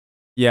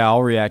Yeah,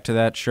 I'll react to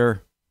that,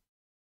 sure.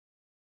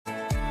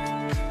 Okay,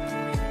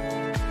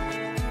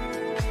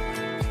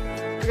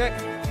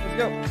 let's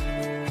go.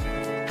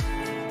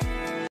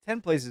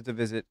 10 places to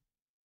visit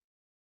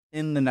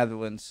in the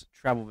Netherlands.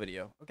 Travel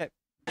video. Okay.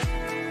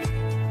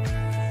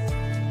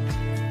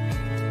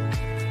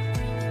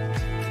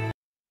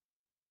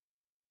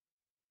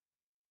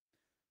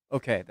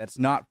 Okay, that's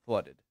not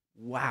flooded.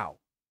 Wow.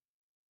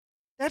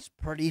 That's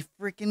pretty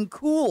freaking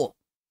cool.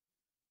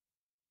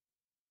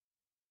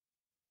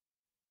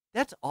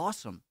 That's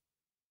awesome.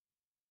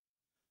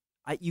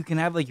 You can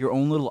have like your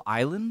own little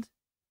island.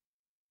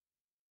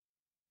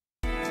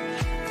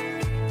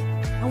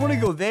 I want to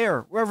go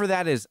there. Wherever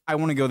that is, I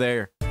want to go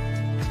there.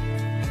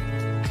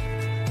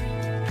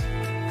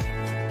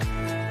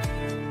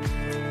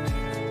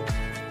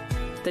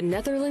 The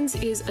Netherlands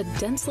is a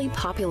densely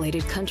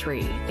populated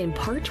country, in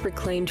part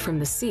reclaimed from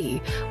the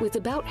sea, with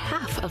about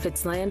half of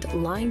its land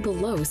lying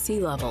below sea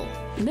level.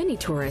 Many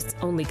tourists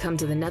only come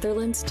to the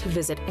Netherlands to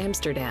visit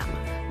Amsterdam,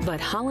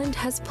 but Holland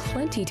has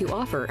plenty to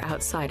offer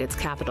outside its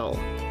capital.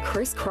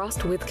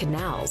 Crisscrossed with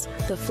canals,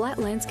 the flat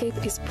landscape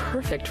is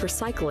perfect for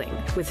cycling,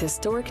 with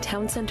historic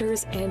town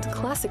centers and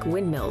classic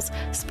windmills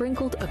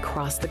sprinkled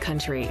across the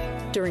country.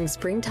 During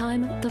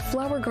springtime, the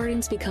flower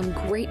gardens become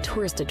great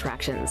tourist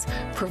attractions,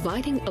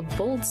 providing a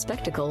bold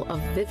spectacle of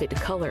vivid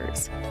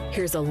colors.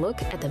 Here's a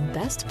look at the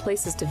best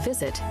places to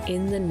visit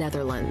in the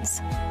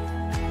Netherlands.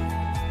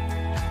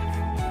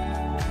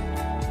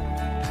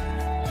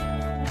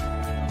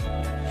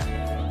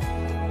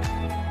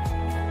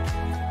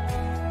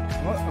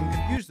 Well, I'm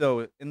confused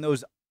though. In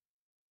those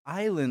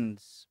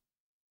islands,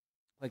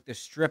 like the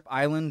strip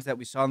islands that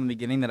we saw in the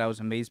beginning that I was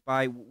amazed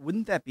by,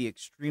 wouldn't that be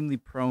extremely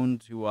prone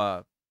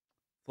to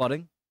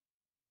flooding?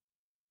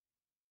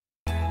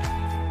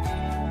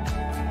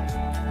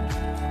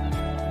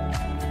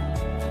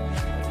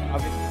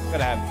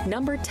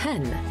 Number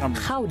 10,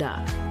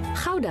 Gouda.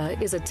 Gouda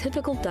is a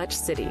typical Dutch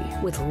city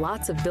with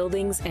lots of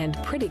buildings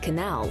and pretty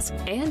canals,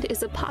 and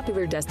is a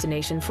popular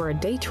destination for a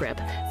day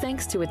trip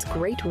thanks to its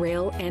great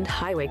rail and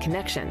highway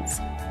connections.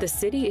 The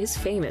city is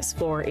famous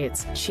for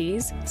its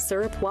cheese,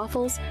 syrup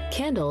waffles,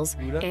 candles,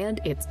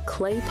 and its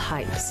clay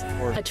pipes.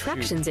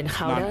 Attractions in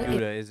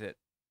Gouda is it?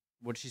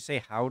 What'd she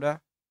say,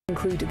 Gouda?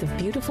 Include the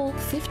beautiful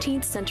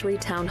 15th century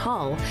town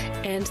hall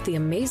and the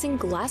amazing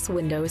glass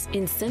windows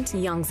in St.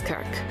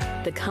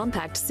 Janskerk. The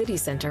compact city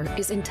center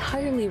is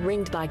entirely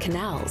ringed by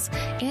canals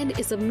and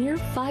is a mere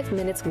 5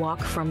 minutes walk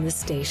from the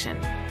station.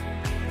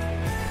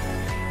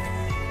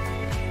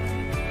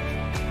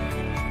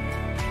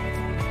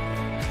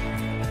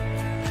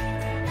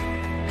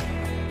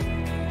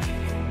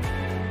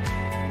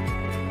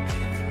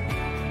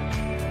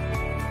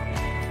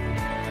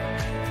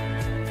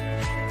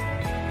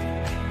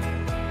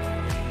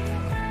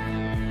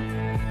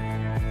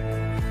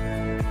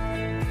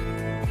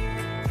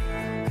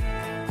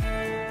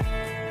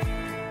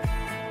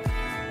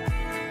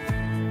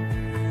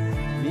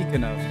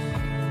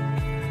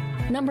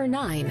 Number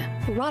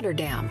 9,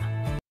 Rotterdam.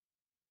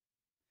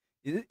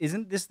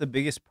 Isn't this the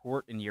biggest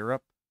port in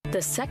Europe?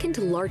 The second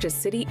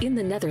largest city in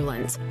the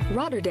Netherlands,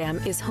 Rotterdam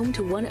is home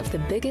to one of the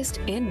biggest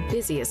and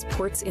busiest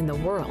ports in the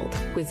world,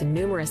 with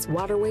numerous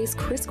waterways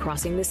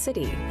crisscrossing the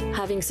city.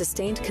 Having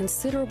sustained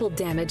considerable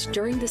damage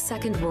during the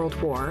Second World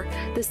War,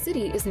 the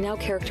city is now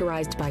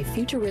characterized by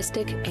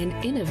futuristic and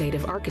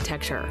innovative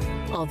architecture,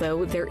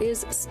 although there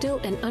is still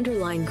an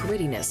underlying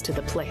grittiness to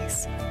the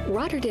place.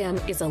 Rotterdam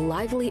is a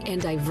lively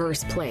and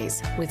diverse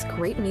place, with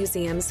great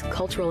museums,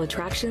 cultural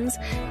attractions,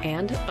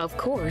 and, of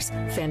course,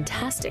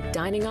 fantastic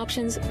dining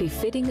options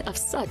befitting of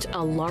such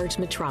a large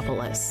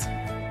metropolis.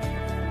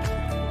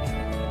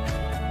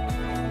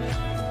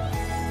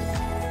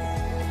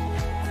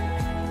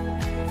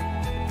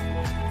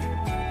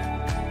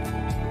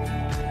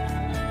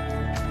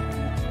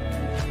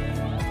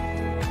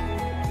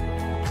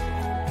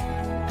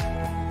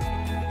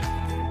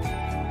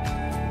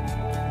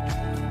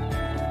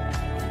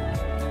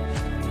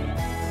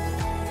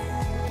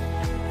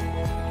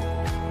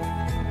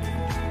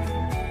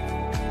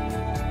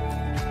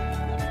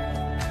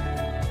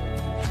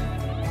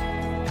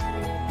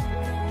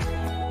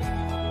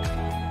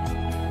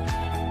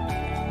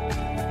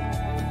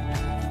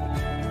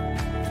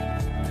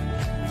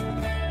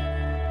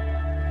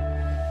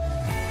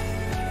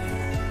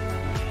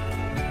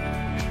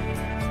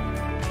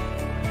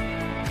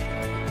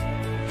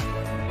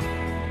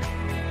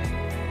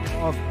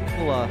 Oh,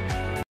 cupola.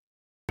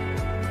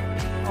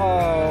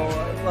 Oh, I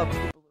love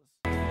cupolas.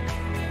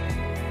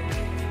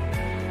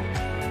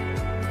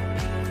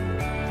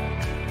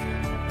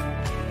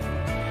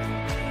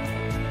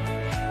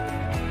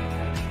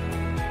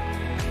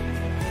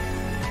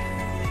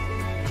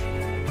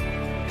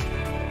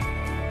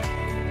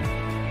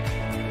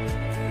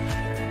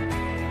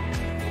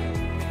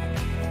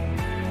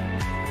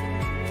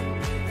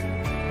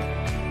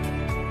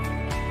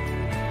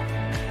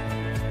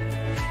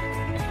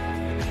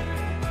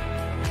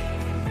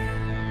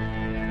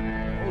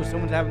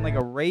 Someone's having like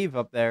a rave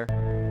up there.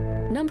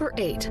 Number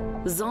 8,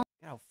 Zon. Look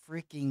how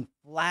freaking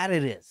flat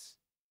it is.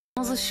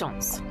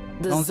 Champs.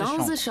 The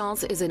Champs.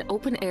 Champs is an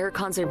open-air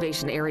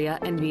conservation area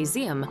and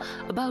museum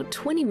about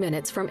 20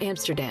 minutes from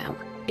Amsterdam.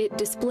 It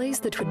displays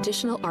the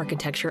traditional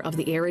architecture of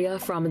the area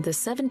from the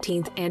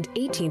 17th and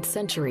 18th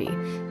century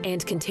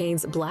and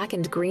contains black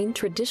and green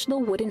traditional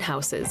wooden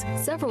houses,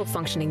 several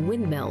functioning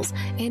windmills,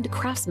 and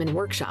craftsman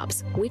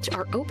workshops, which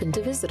are open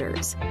to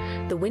visitors.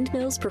 The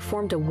windmills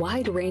performed a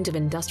wide range of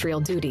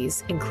industrial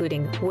duties,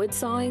 including wood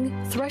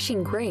sawing,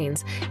 threshing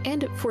grains,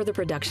 and for the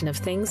production of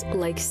things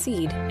like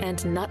seed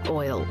and nut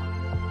oil.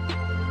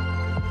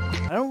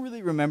 I don't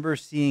really remember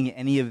seeing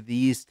any of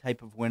these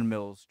type of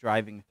windmills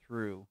driving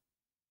through.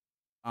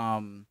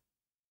 We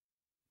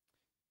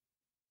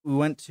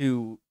went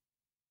to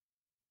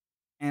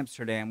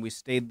Amsterdam. We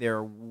stayed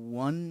there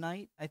one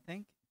night, I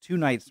think, 2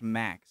 nights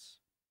max.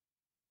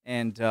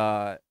 And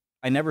I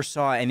never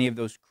saw any of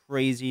those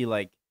crazy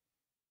like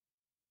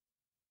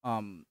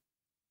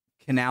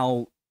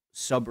canal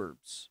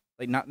suburbs.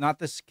 Like not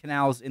the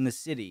canals in the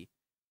city,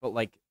 but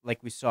like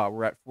we saw.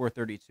 We're at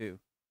 432.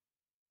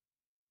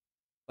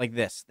 Like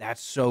this.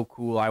 That's so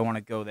cool. I want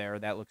to go there.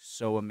 That looks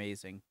so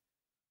amazing.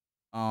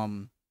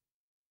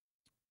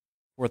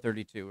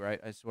 432, right?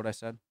 That's what I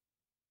said.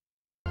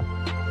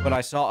 But I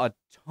saw a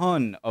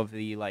ton of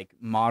the like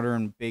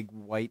modern big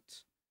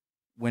white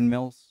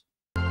windmills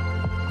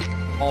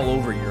all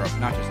over Europe,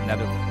 not just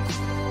Netherlands,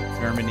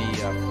 Germany,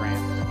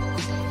 France.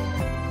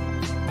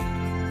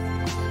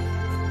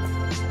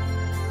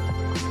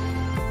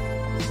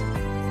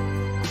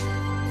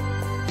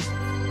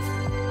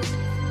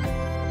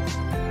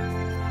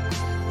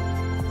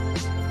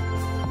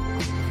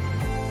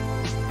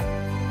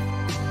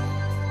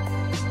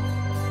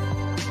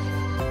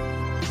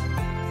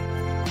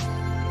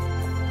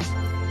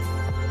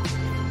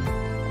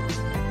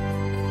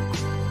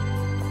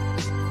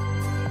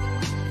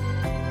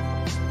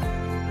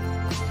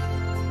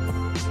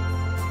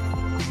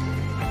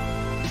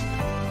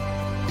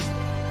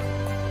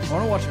 I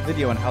want to watch a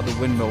video on how the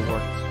windmill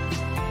works.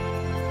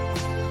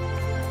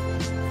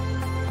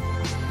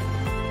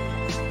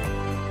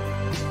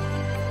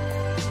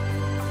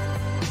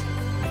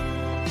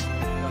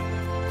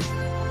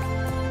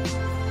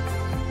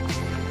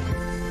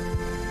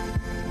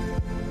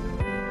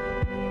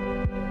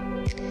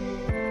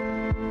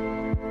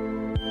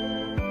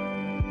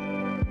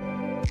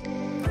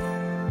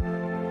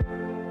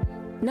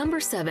 Number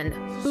 7,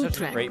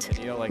 Such a great Utrecht.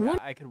 video. Like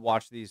I could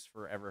watch these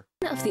forever.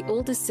 One of the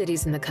oldest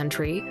cities in the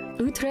country,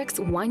 Utrecht's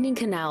winding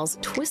canals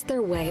twist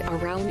their way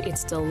around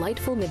its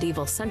delightful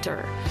medieval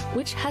center,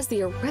 which has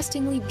the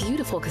arrestingly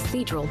beautiful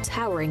cathedral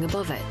towering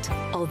above it.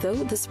 Although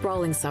the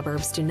sprawling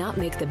suburbs do not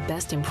make the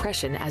best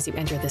impression as you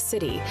enter the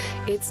city,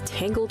 its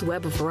tangled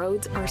web of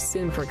roads are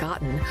soon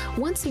forgotten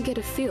once you get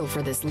a feel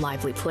for this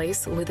lively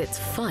place with its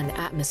fun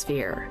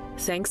atmosphere.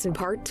 Thanks in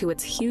part to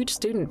its huge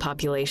student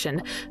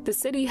population, the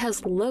city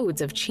has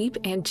loads of cheap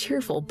and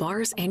cheerful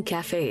bars and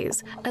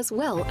cafes, as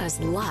well as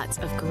lots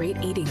of great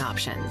eating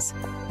options.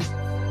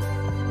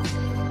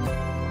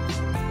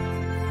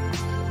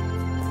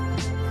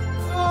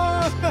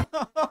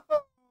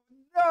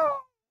 No!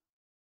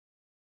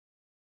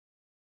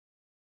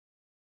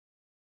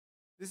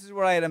 This is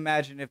what I'd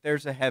imagine if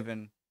there's a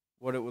heaven,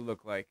 what it would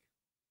look like.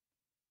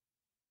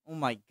 Oh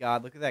my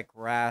god, look at that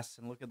grass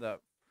and look at the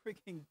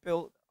freaking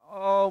built.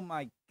 Oh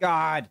my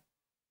god.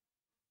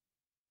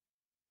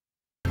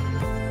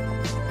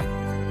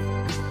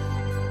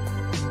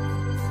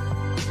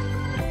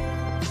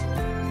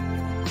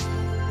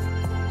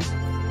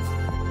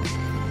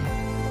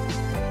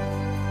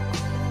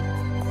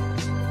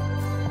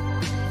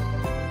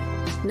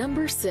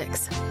 Number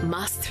 6,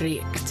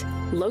 Maastricht.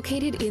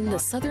 Located in the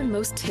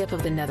southernmost tip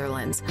of the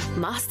Netherlands,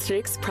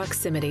 Maastricht's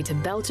proximity to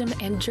Belgium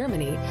and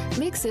Germany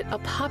makes it a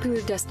popular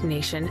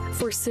destination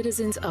for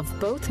citizens of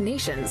both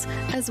nations,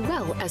 as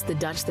well as the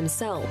Dutch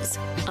themselves.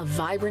 A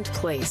vibrant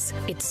place,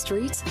 its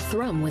streets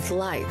thrum with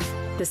life.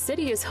 The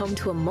city is home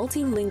to a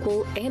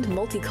multilingual and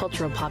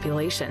multicultural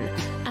population,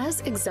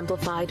 as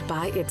exemplified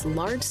by its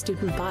large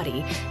student body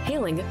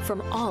hailing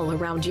from all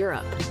around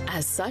Europe.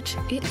 As such,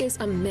 it is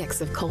a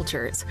mix of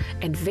cultures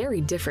and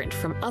very different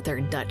from other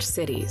Dutch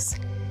cities.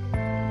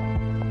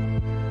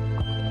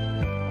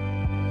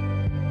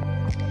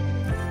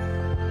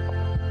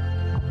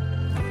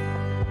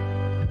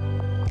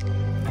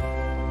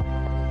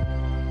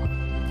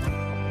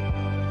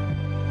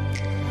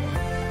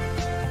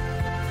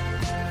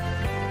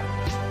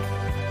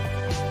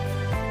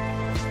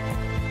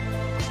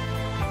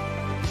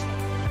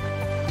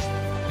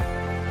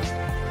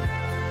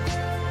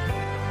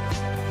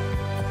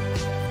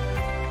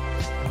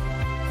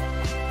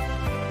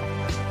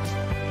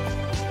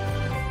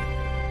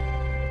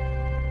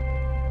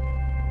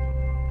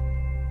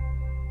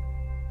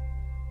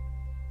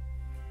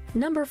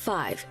 Number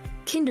 5,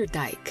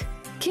 Kinderdijk.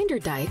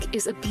 Kinderdijk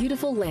is a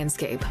beautiful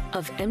landscape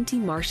of empty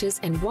marshes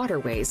and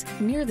waterways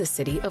near the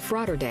city of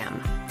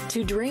Rotterdam.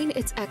 To drain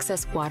its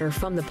excess water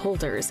from the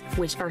polders,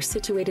 which are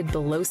situated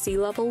below sea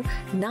level,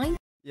 9...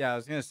 Yeah, I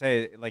was gonna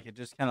say, like, it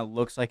just kind of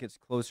looks like it's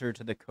closer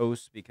to the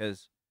coast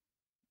because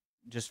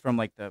just from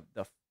like the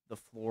the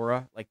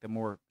flora, like the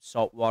more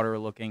saltwater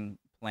looking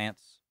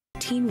plants.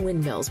 18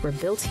 windmills were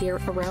built here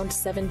around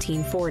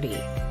 1740.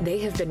 They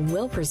have been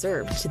well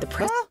preserved to the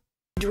present.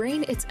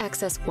 Drain its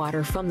excess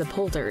water from the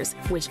polders,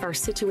 which are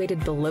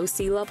situated below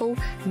sea level.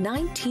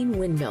 19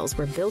 windmills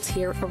were built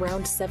here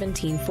around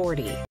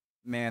 1740.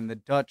 Man, the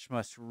Dutch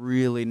must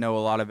really know a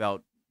lot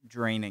about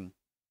draining.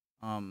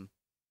 I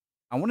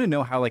want to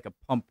know how like a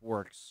pump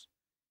works.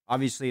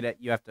 Obviously,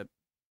 that you have to,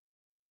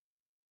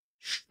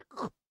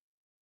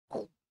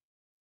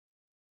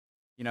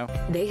 you know.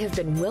 They have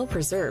been well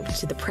preserved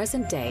to the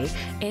present day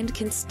and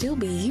can still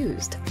be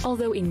used,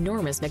 although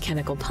enormous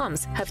mechanical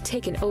pumps have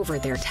taken over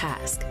their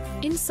task.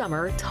 In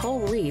summer, tall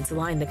reeds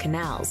line the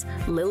canals,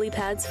 lily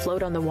pads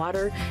float on the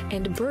water,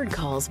 and bird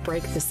calls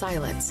break the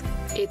silence.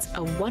 It's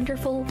a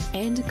wonderful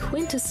and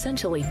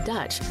quintessentially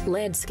Dutch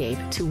landscape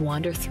to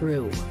wander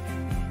through.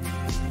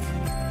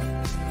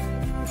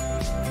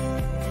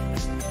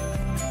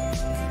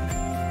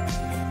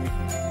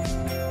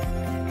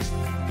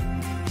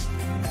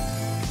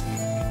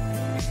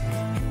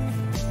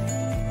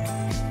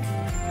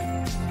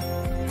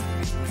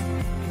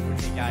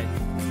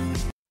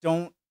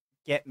 Don't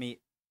get me.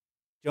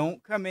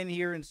 Don't come in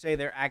here and say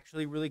they're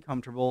actually really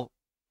comfortable.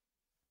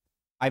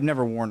 I've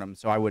never worn them,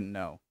 so I wouldn't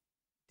know.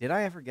 Did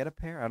I ever get a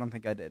pair? I don't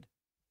think I did.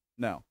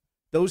 No.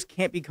 Those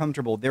can't be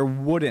comfortable. They're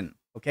wooden.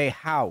 Okay,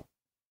 how?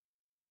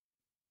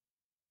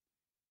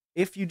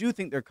 If you do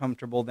think they're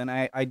comfortable, then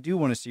I do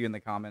want to see you in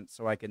the comments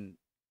so I can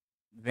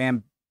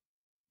Van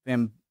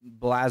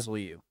Blazzle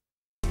you.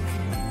 Ooh,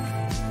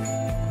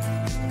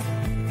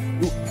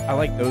 I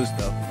like those,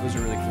 though. Those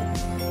are really cool.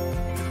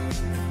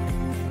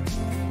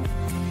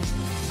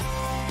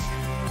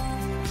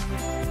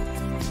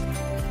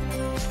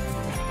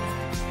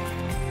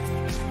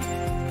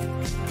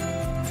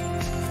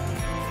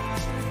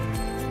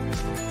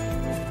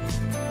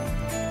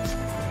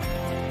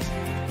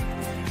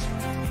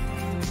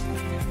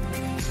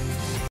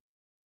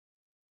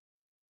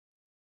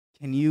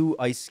 Can you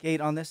ice skate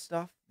on this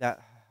stuff?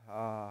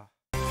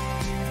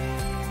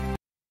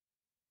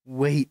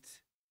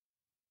 Wait.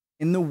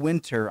 In the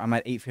winter, I'm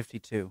at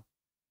 852.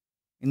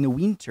 In the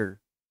winter,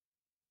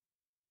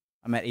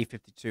 I'm at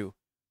 852.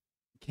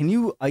 Can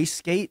you ice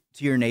skate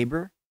to your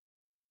neighbor?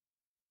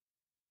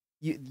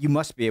 You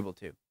must be able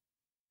to.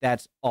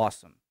 That's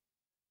awesome.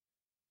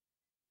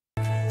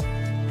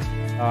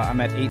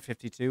 I'm at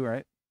 852,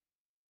 right?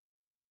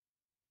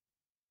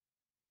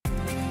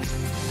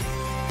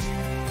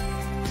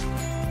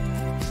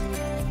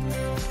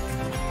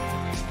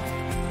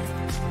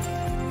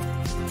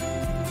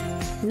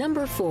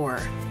 Number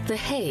 4. The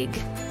Hague.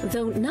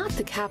 Though not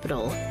the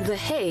capital, The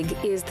Hague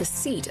is the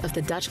seat of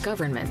the Dutch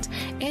government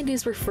and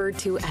is referred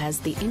to as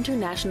the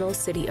International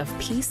City of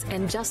Peace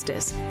and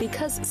Justice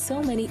because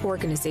so many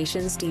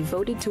organizations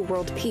devoted to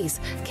world peace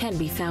can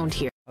be found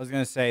here. I was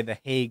going to say The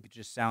Hague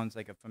just sounds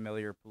like a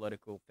familiar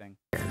political thing.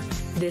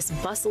 This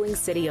bustling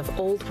city of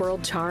old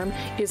world charm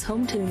is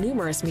home to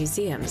numerous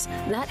museums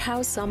that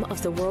house some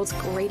of the world's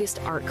greatest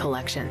art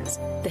collections.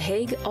 The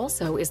Hague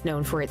also is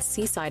known for its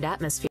seaside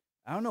atmosphere.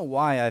 I don't know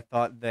why I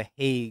thought The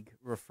Hague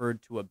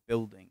referred to a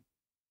building.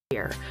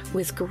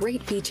 With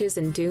great beaches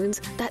and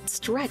dunes that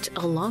stretch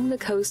along the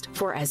coast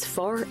for as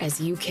far as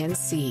you can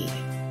see.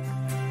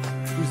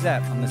 Who's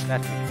that on the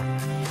statue?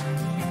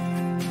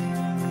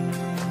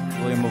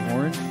 William of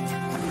Orange?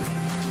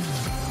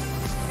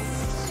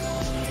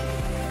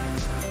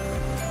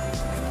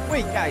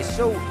 Wait, guys,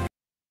 so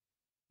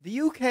the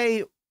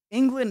UK,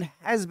 England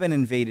has been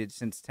invaded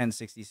since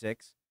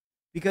 1066.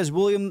 Because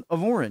William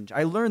of Orange.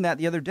 I learned that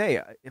the other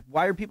day.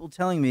 Why are people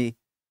telling me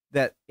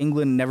that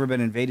England never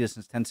been invaded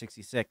since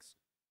 1066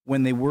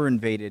 when they were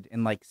invaded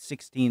in like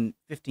 16,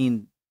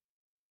 15,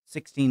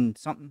 16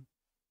 something?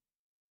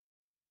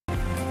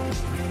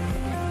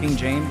 King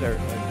James or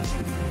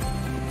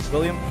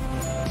William?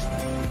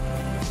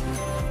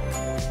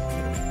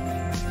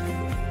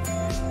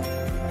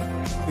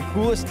 The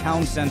coolest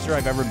town center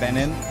I've ever been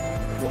in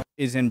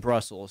is in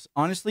Brussels.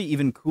 Honestly,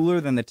 even cooler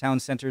than the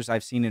town centers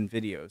I've seen in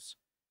videos.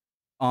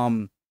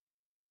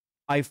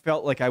 I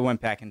felt like I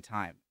went back in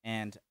time,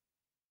 and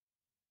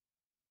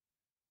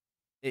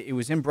it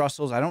was in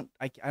Brussels. I don't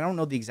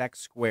know the exact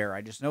square.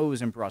 I just know it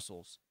was in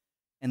Brussels,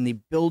 and the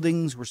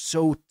buildings were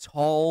so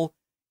tall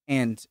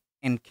and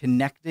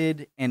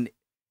connected, and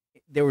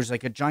there was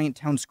like a giant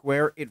town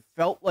square. It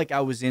felt like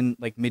I was in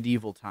like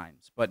medieval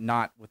times, but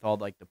not with all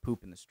like the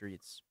poop in the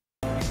streets.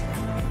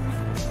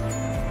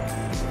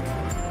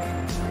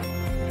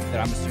 That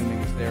I'm assuming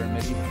is there in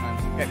medieval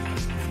times. Okay.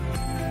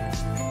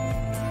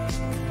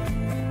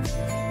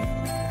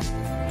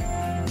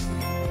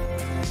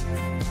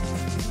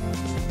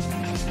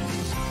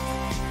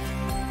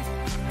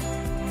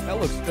 That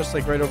looks just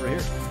like right over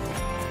here.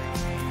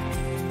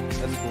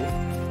 That's cool.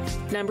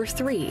 Number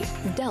 3,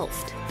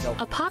 Delft.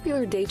 A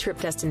popular day trip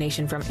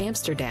destination from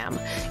Amsterdam,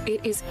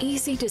 it is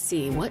easy to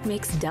see what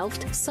makes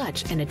Delft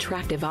such an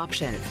attractive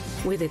option.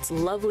 With its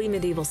lovely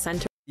medieval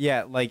center.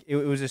 Yeah, like it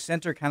was a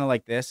center kind of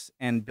like this,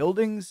 and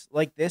buildings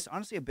like this,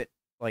 honestly a bit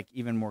like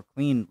even more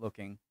clean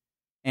looking.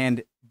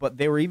 but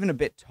they were even a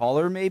bit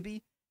taller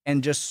maybe,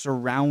 and just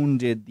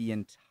surrounded the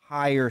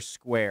entire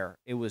square.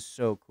 It was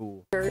so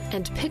cool.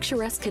 And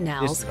picturesque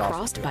canals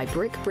crossed by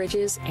brick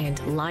bridges and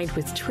lined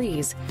with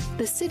trees,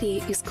 the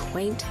city is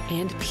quaint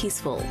and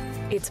peaceful.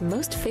 Its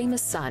most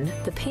famous son,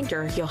 the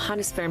painter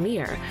Johannes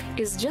Vermeer,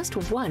 is just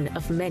one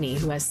of many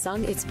who has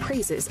sung its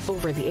praises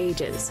over the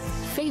ages.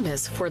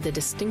 Famous for the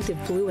distinctive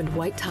blue and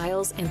white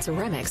tiles and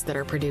ceramics that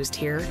are produced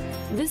here,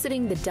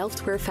 visiting the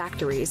Delftware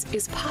factories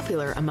is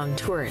popular among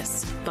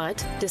tourists.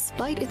 But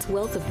despite its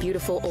wealth of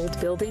beautiful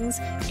old buildings,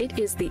 it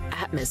is the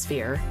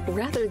atmosphere,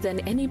 rather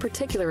than any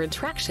particular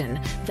attraction,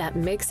 that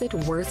makes it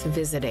worth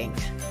visiting. You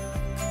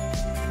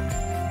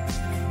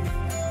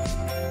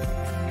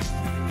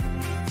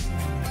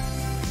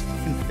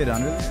can fit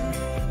under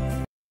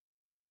there.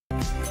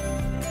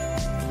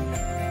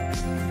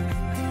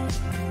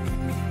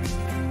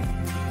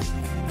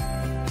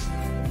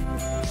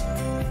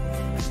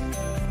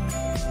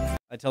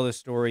 I tell this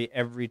story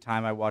every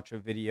time I watch a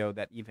video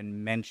that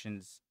even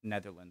mentions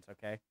Netherlands,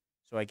 okay?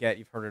 So I get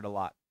you've heard it a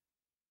lot.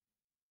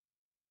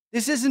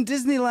 This isn't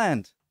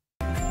Disneyland.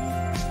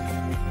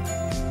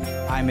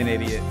 I'm an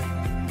idiot.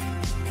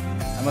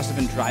 I must have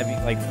been driving,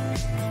 like,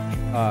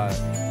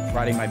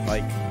 riding my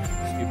bike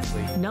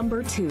stupidly.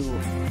 Number 2,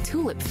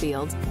 tulip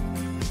fields.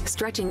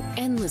 Stretching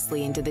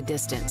endlessly into the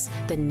distance,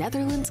 the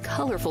Netherlands'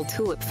 colorful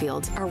tulip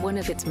fields are one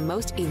of its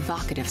most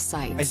evocative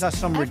sights. I saw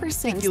some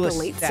ridiculous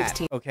late stat,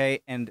 16th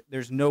okay? And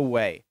there's no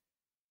way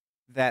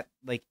that,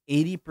 like,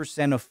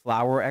 80% of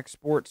flower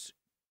exports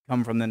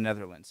come from the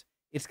Netherlands.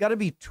 It's got to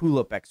be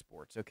tulip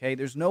exports, okay?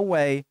 There's no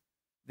way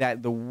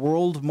that the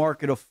world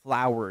market of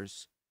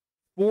flowers,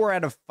 4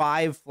 out of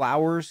 5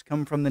 flowers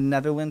come from the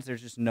Netherlands.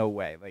 There's just no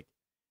way. Like,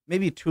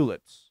 maybe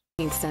tulips.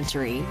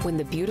 century, when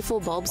the beautiful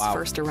bulbs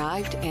first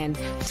arrived and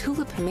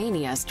tulip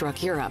mania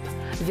struck Europe,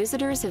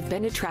 visitors have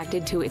been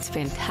attracted to its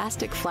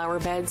fantastic flower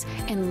beds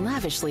and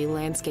lavishly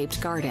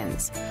landscaped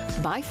gardens.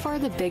 By far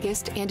the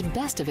biggest and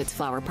best of its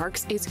flower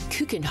parks is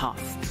Keukenhof,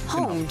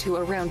 home to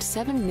around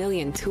 7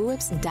 million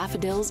tulips,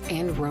 daffodils,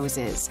 and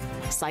roses.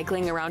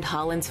 Cycling around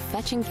Holland's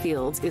fetching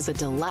fields is a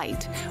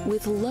delight,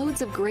 with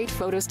loads of great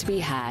photos to be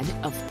had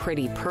of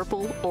pretty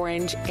purple,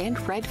 orange, and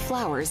red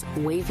flowers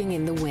waving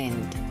in the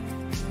wind.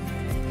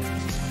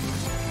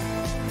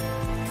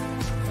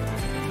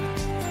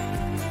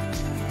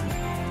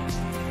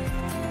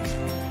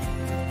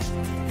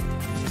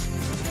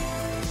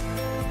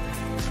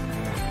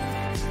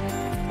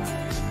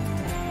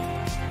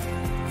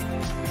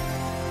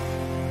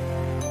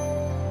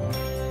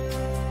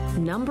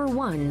 Number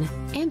 1.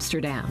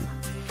 Amsterdam.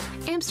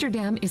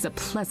 Amsterdam is a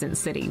pleasant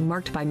city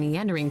marked by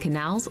meandering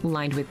canals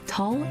lined with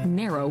tall,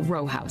 narrow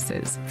row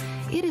houses.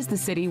 It is the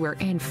city where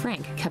Anne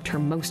Frank kept her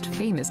most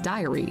famous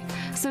diary,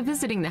 so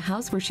visiting the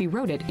house where she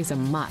wrote it is a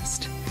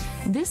must.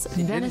 This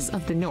Venice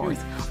of the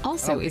North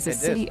also is a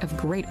city of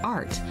great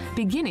art,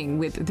 beginning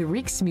with the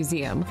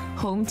Rijksmuseum,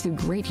 home to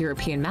great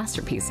European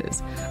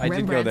masterpieces,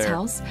 Rembrandt's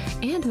house,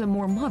 and the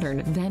more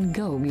modern Van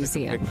Gogh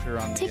Museum.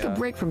 Take a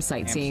break from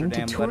sightseeing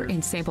to tour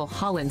and sample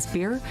Holland's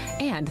beer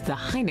and the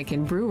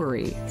Heineken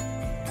Brewery.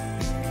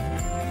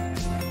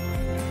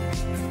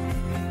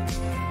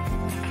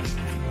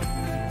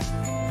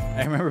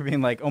 I remember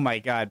being like, oh my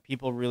God,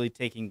 people really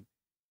taking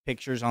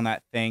pictures on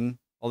that thing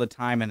all the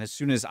time, and as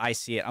soon as I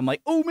see it, I'm like,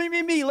 oh,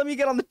 me, let me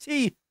get on the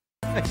tee.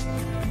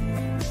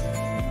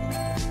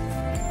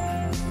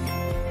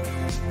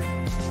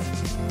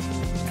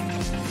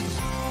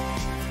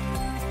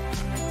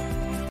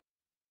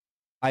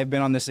 I've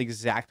been on this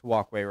exact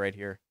walkway right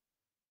here.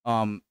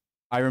 I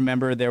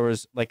remember there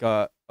was like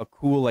a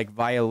cool like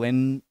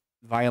violinist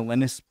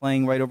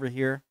playing right over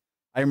here.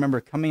 I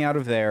remember coming out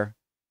of there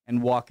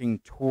and walking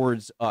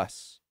towards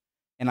us,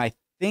 and I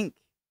think,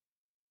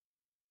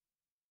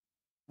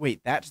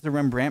 wait, that's the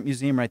Rembrandt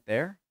Museum right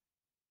there?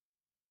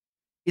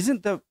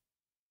 Isn't the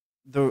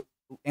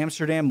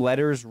Amsterdam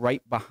letters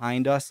right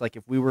behind us, like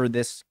if we were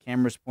this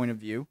camera's point of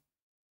view?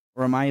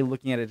 Or am I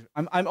looking at it?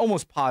 I'm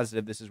almost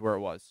positive this is where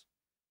it was.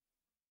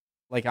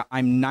 Like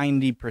I'm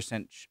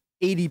 90%,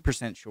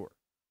 80% sure.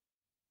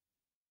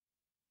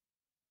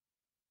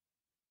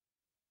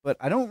 But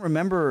I don't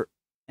remember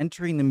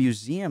entering the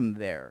museum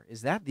there.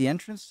 Is that the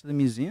entrance to the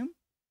museum?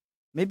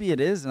 Maybe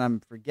it is and I'm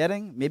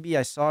forgetting. Maybe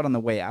I saw it on the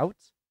way out.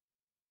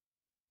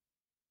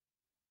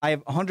 I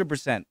have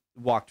 100%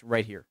 walked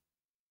right here.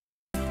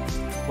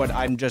 But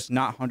I'm just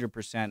not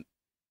 100%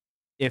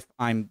 if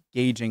I'm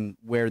gauging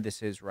where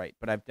this is right.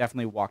 But I've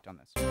definitely walked on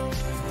this.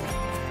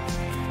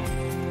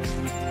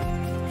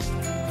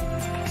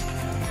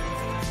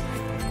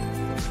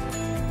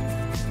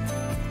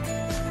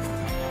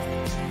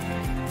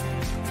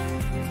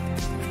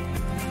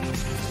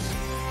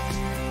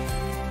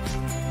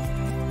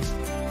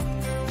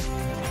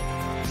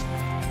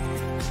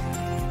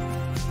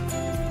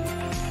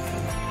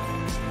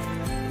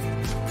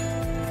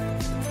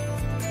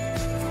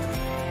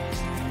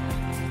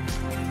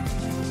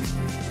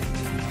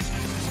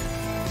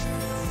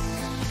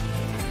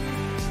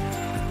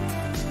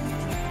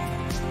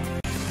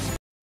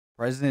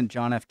 President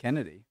John F.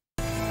 Kennedy.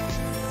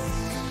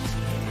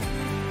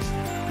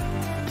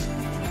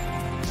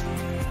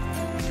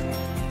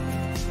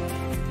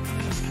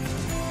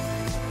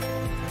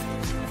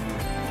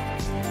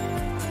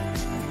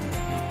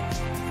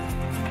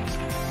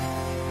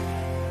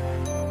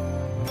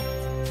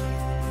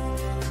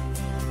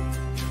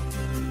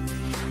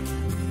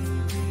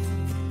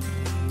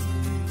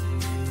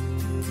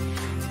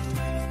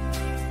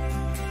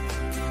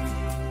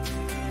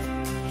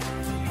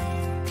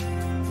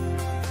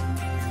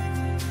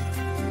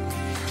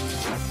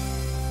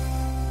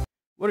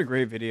 What a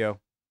great video.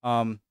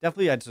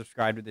 Definitely I'd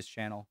subscribe to this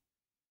channel.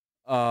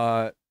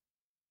 Uh,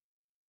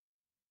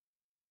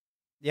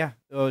 yeah,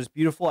 it was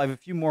beautiful. I have a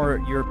few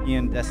more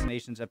European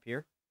destinations up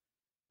here.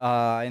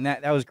 And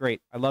that was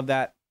great. I love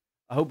that.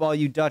 I hope all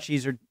you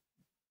Dutchies or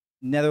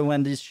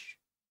Netherlandish.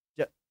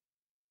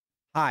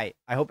 Hi.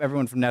 I hope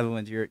everyone from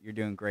Netherlands you're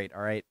doing great.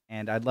 All right,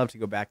 and I'd love to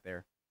go back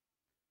there.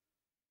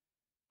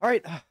 All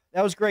right,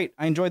 that was great.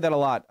 I enjoyed that a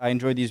lot. I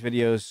enjoyed these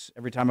videos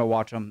every time I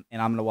watch them,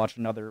 and I'm gonna watch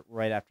another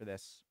right after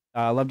this.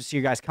 I love to see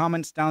your guys'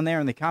 comments down there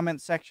in the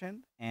comments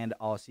section, and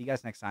I'll see you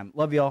guys next time.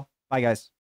 Love y'all. Bye, guys.